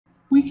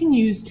we can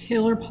use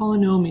Taylor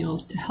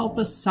polynomials to help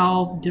us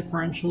solve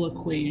differential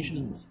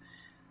equations.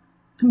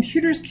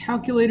 Computers,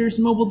 calculators,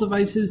 mobile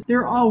devices,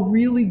 they're all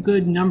really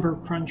good number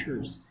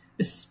crunchers,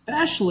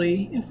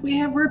 especially if we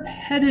have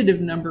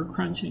repetitive number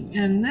crunching,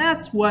 and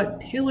that's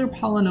what Taylor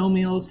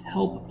polynomials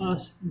help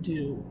us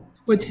do.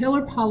 What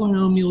Taylor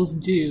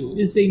polynomials do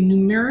is they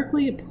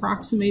numerically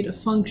approximate a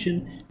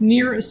function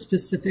near a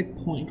specific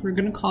point. We're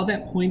going to call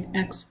that point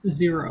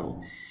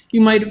x0.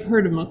 You might have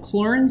heard of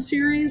Maclaurin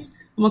series.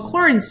 A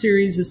Maclaurin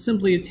series is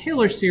simply a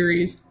Taylor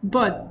series,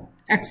 but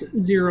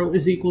x0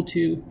 is equal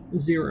to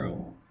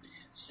 0.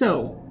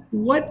 So,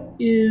 what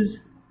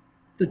is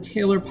the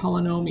Taylor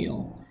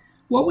polynomial?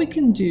 What we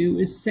can do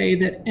is say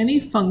that any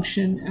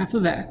function f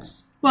of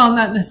x, well,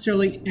 not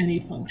necessarily any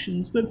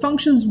functions, but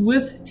functions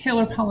with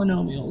Taylor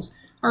polynomials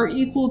are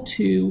equal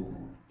to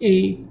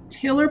a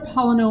Taylor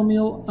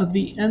polynomial of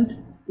the nth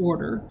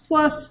order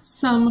plus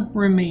some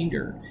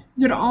remainder.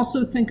 You could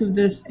also think of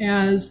this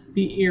as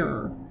the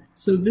error.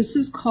 So this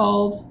is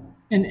called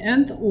an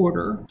nth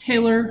order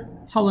Taylor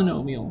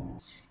polynomial.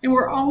 And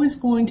we're always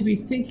going to be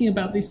thinking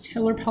about these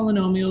Taylor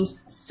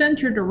polynomials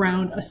centered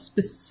around a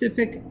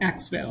specific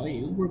x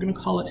value. We're going to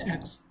call it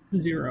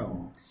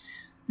x0.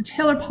 The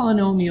Taylor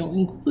polynomial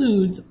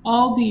includes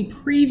all the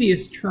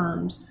previous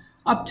terms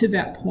up to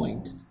that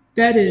point.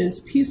 That is,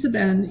 P sub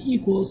n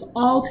equals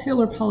all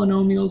Taylor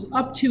polynomials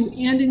up to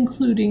and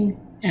including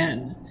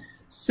n.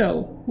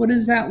 So what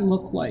does that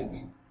look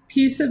like?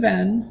 P sub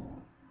n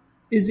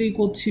is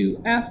equal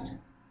to f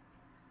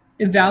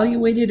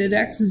evaluated at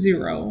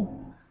x0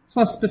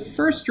 plus the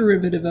first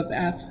derivative of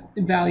f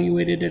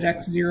evaluated at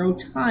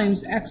x0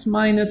 times x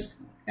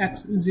minus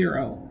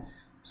x0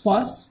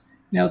 plus,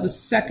 now the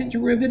second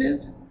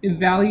derivative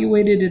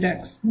evaluated at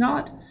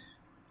x0,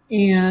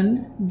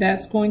 and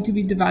that's going to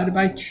be divided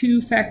by 2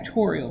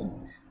 factorial.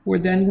 We're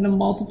then going to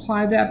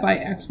multiply that by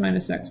x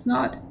minus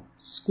x0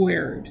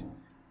 squared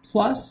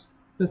plus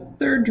the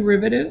third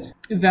derivative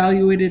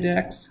evaluated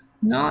at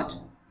x0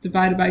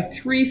 divided by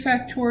 3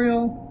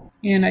 factorial,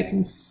 and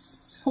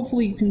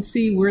hopefully you can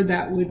see where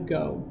that would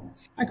go.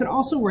 I could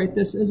also write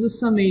this as a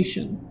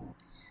summation.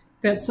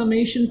 That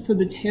summation for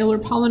the Taylor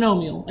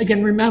polynomial,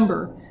 again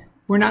remember,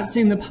 we're not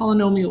saying the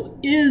polynomial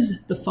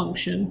is the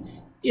function,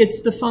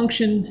 it's the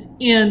function,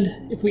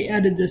 and if we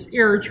added this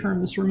error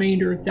term, this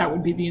remainder, that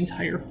would be the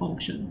entire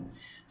function.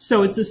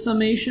 So it's a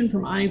summation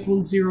from I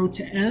equals 0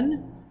 to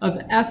n of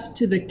f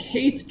to the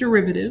kth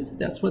derivative,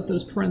 that's what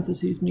those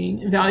parentheses mean,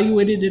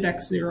 evaluated at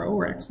x0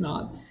 or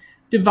x0,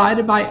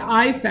 divided by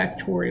I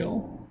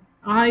factorial,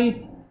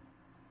 I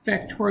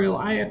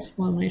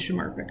exclamation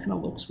mark, that kind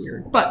of looks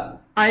weird,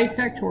 but I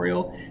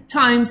factorial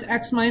times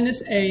x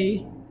minus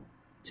a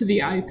to the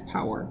ith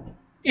power.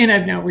 And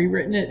I've now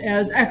rewritten it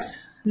as x0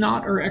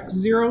 or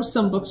x0.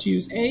 Some books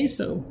use a,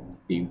 so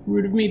it'd be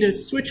rude of me to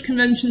switch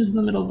conventions in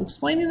the middle of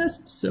explaining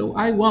this, so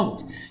I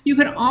won't. You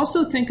can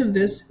also think of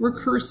this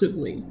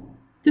recursively.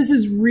 This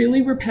is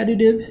really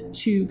repetitive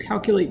to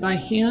calculate by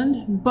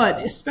hand, but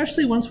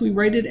especially once we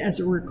write it as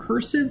a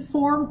recursive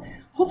form,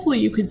 hopefully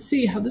you could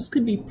see how this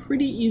could be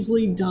pretty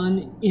easily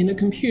done in a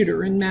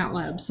computer, in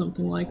MATLAB,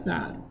 something like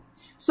that.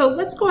 So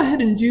let's go ahead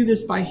and do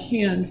this by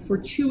hand for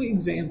 2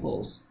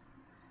 examples.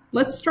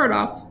 Let's start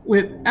off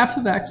with f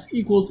of x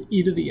equals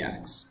e to the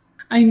x.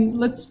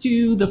 Let's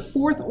do the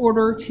 4th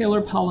order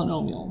Taylor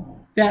polynomial.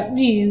 That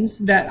means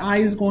that I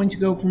is going to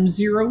go from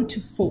 0 to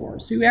 4,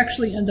 so you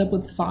actually end up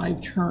with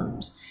 5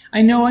 terms.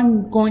 I know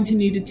I'm going to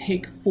need to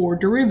take 4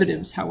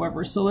 derivatives,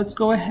 however, so let's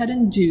go ahead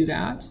and do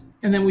that.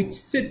 And then we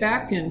sit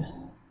back and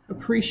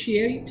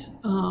appreciate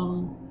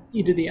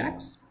e to the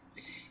x.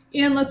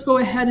 And let's go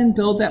ahead and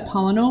build that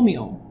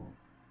polynomial.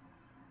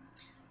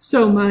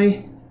 So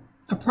my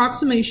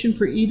approximation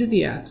for e to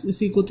the x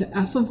is equal to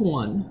f of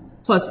 1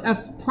 plus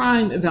f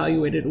prime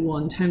evaluated at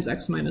 1 times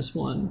x minus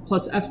 1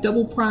 plus f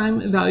double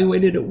prime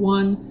evaluated at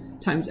 1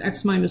 times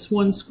x minus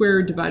 1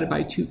 squared divided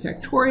by 2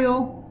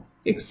 factorial,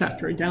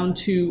 etc., down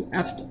to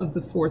f of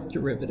the 4th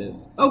derivative.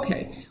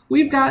 Okay,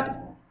 we've got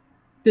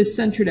this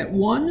centered at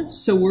 1,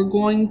 so we're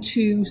going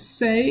to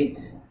say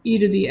e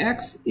to the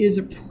x is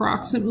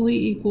approximately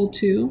equal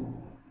to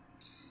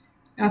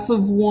f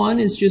of 1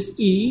 is just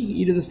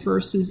e to the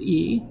first is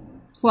e,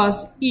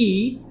 plus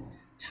e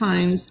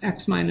times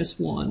x minus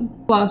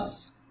 1,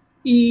 plus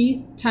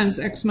e times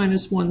x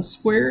minus 1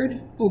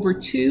 squared over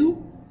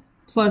 2,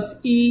 plus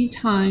e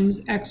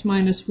times x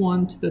minus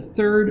 1 to the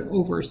 3rd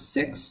over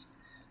 6,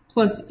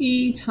 plus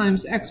e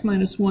times x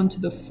minus 1 to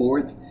the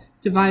 4th,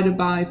 divided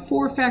by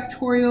 4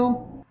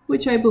 factorial,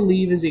 which I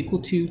believe is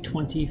equal to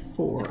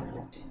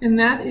 24. And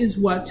that is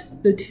what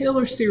the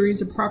Taylor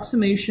series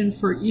approximation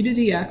for e to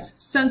the x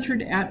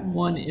centered at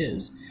 1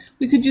 is.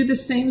 We could do the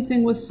same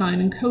thing with sine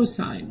and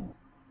cosine.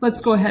 Let's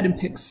go ahead and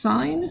pick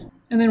sine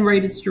and then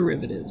write its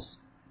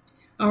derivatives.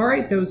 All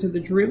right, those are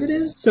the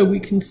derivatives. So we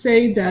can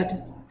say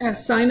that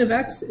sine of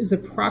x is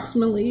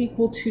approximately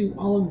equal to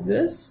all of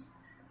this.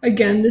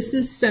 Again, this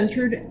is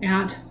centered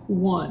at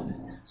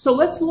 1. So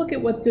let's look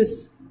at what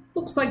this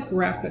looks like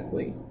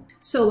graphically.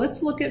 So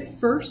let's look at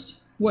first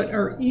what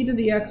our e to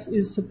the x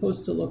is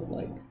supposed to look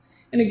like.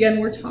 And again,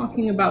 we're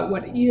talking about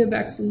what e of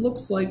x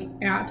looks like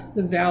at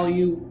the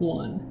value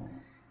 1.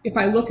 If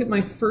I look at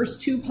my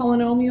first two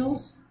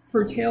polynomials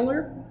for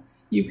Taylor,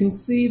 you can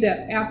see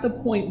that at the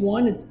point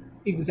 1, it's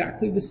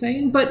exactly the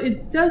same, but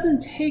it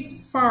doesn't take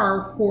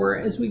far for,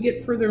 as we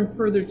get further and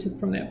further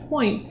from that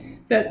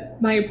point,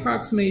 that my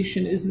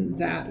approximation isn't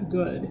that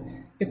good.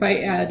 If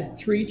I add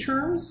 3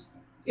 terms,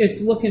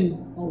 it's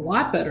looking a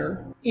lot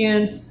better,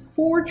 and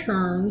 4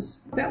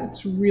 terms, that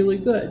looks really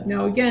good.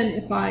 Now again,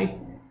 if I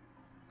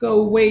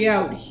go way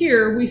out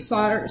here, we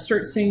start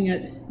seeing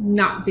it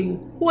not being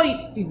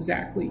quite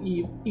exactly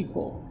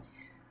equal.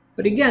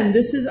 But again,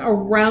 this is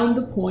around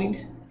the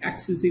point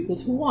x is equal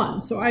to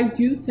 1. So I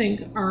do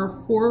think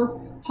our 4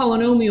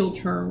 polynomial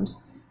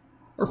terms,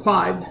 or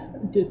 5,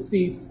 it's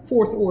the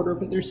 4th order,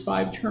 but there's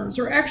 5 terms,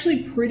 are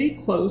actually pretty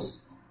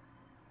close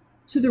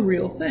to the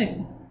real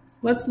thing.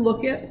 Let's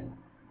look at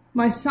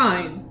my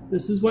sine.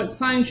 This is what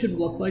sine should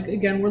look like.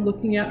 Again, we're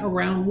looking at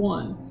around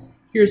 1.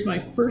 Here's my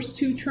first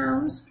 2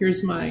 terms,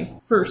 here's my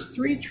first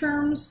 3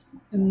 terms,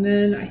 and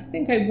then I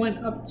think I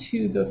went up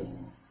to the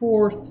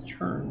 4th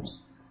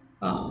terms.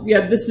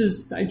 Yeah,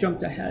 I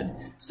jumped ahead.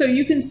 So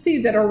you can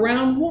see that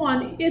around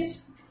 1,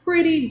 it's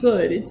pretty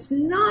good. It's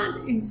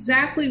not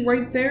exactly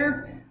right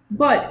there,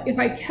 but if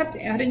I kept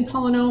adding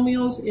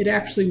polynomials, it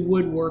actually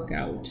would work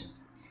out.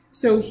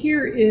 So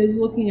here is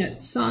looking at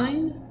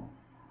sine,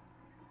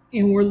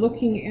 and we're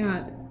looking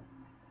at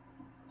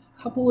a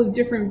couple of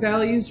different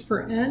values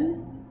for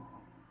n.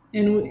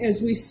 And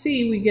as we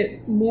see, we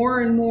get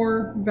more and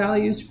more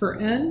values for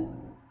n.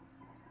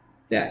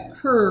 That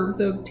curve,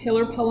 the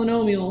Taylor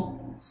polynomial,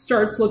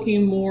 starts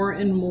looking more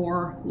and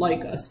more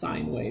like a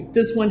sine wave.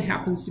 This one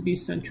happens to be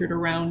centered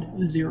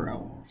around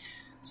 0.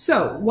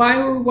 So why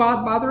are we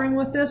bothering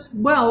with this?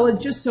 Well, it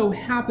just so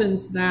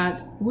happens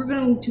that we're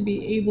going to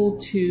be able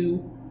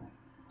to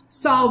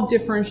solve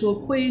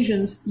differential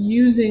equations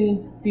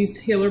using these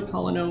Taylor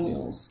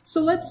polynomials.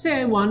 So let's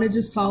say I wanted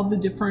to solve the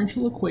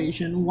differential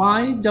equation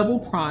y double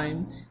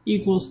prime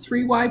equals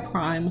 3y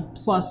prime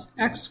plus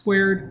x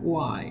squared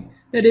y.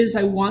 That is,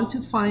 I want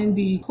to find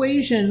the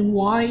equation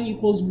y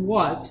equals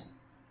what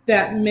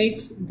that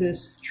makes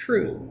this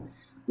true.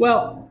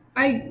 Well,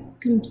 I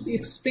can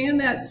expand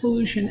that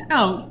solution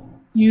out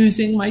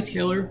using my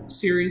Taylor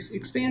series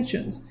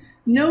expansions.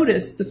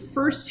 Notice the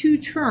first 2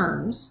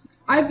 terms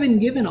I've been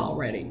given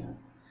already.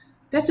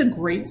 That's a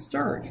great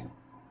start.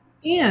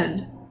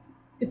 And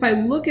if I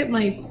look at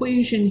my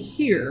equation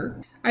here,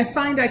 I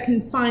find I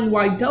can find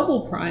y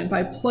double prime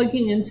by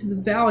plugging into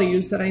the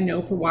values that I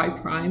know for y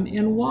prime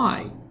and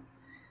y.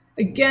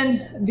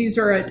 Again, these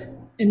are at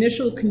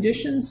initial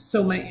conditions,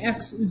 so my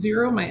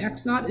x0, my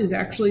x0 is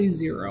actually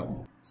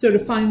 0. So to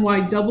find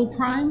y double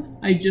prime,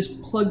 I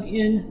just plug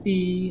in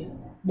the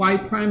y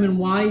prime and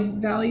y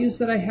values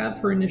that I have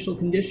for initial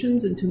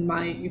conditions into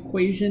my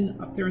equation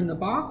up there in the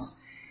box.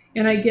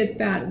 And I get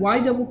that y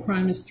double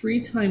prime is 3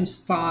 times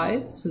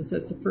 5, since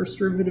that's the first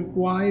derivative of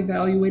y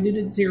evaluated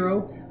at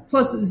 0,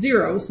 plus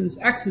 0,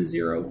 since x is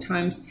 0,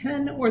 times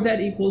 10, or that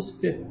equals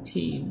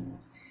 15.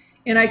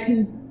 And I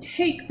can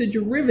take the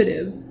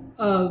derivative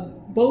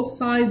of both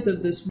sides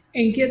of this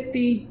and get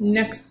the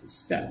next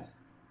step.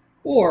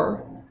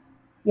 Or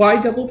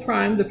y double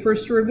prime, the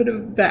first derivative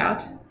of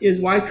that is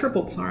y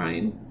triple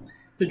prime.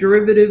 The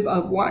derivative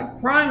of y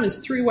prime is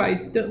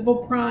 3y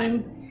double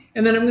prime.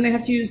 And then I'm going to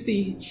have to use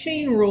the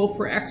chain rule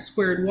for x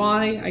squared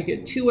y. I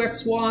get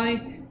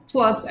 2xy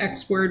plus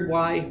x squared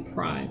y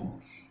prime.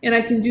 And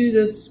I can do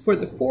this for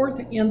the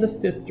 4th and the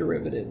 5th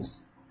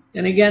derivatives.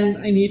 And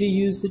again, I need to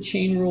use the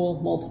chain rule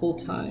multiple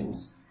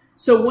times.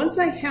 So once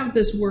I have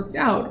this worked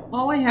out,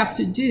 all I have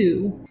to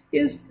do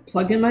is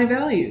plug in my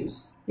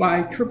values.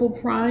 Y triple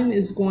prime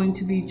is going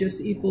to be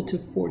just equal to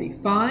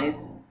 45.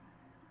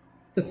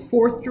 The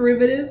 4th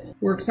derivative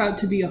works out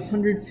to be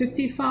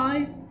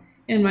 155.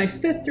 And my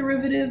 5th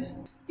derivative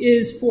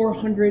is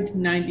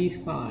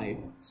 495.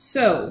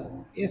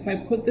 So if I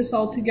put this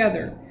all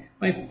together,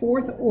 my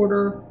 4th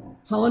order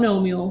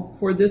polynomial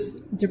for this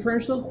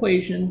differential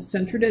equation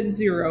centered at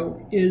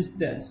 0 is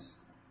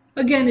this.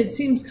 Again, it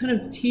seems kind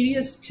of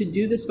tedious to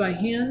do this by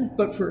hand,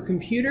 but for a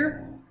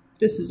computer,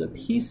 this is a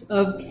piece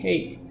of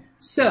cake.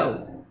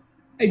 So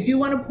I do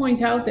want to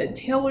point out that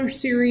Taylor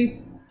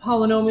series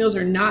polynomials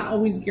are not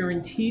always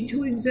guaranteed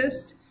to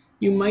exist.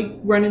 You might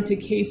run into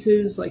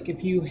cases like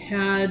if you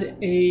had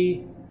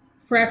a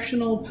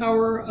fractional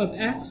power of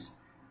x,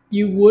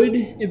 you would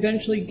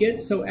eventually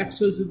get, so x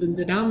was the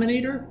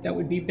denominator. That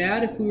would be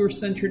bad if we were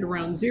centered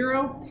around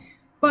 0.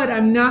 But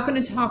I'm not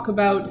going to talk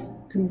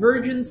about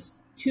convergence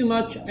too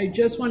much. I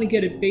just want to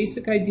get a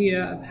basic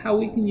idea of how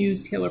we can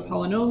use Taylor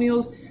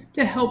polynomials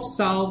to help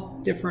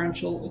solve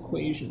differential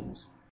equations.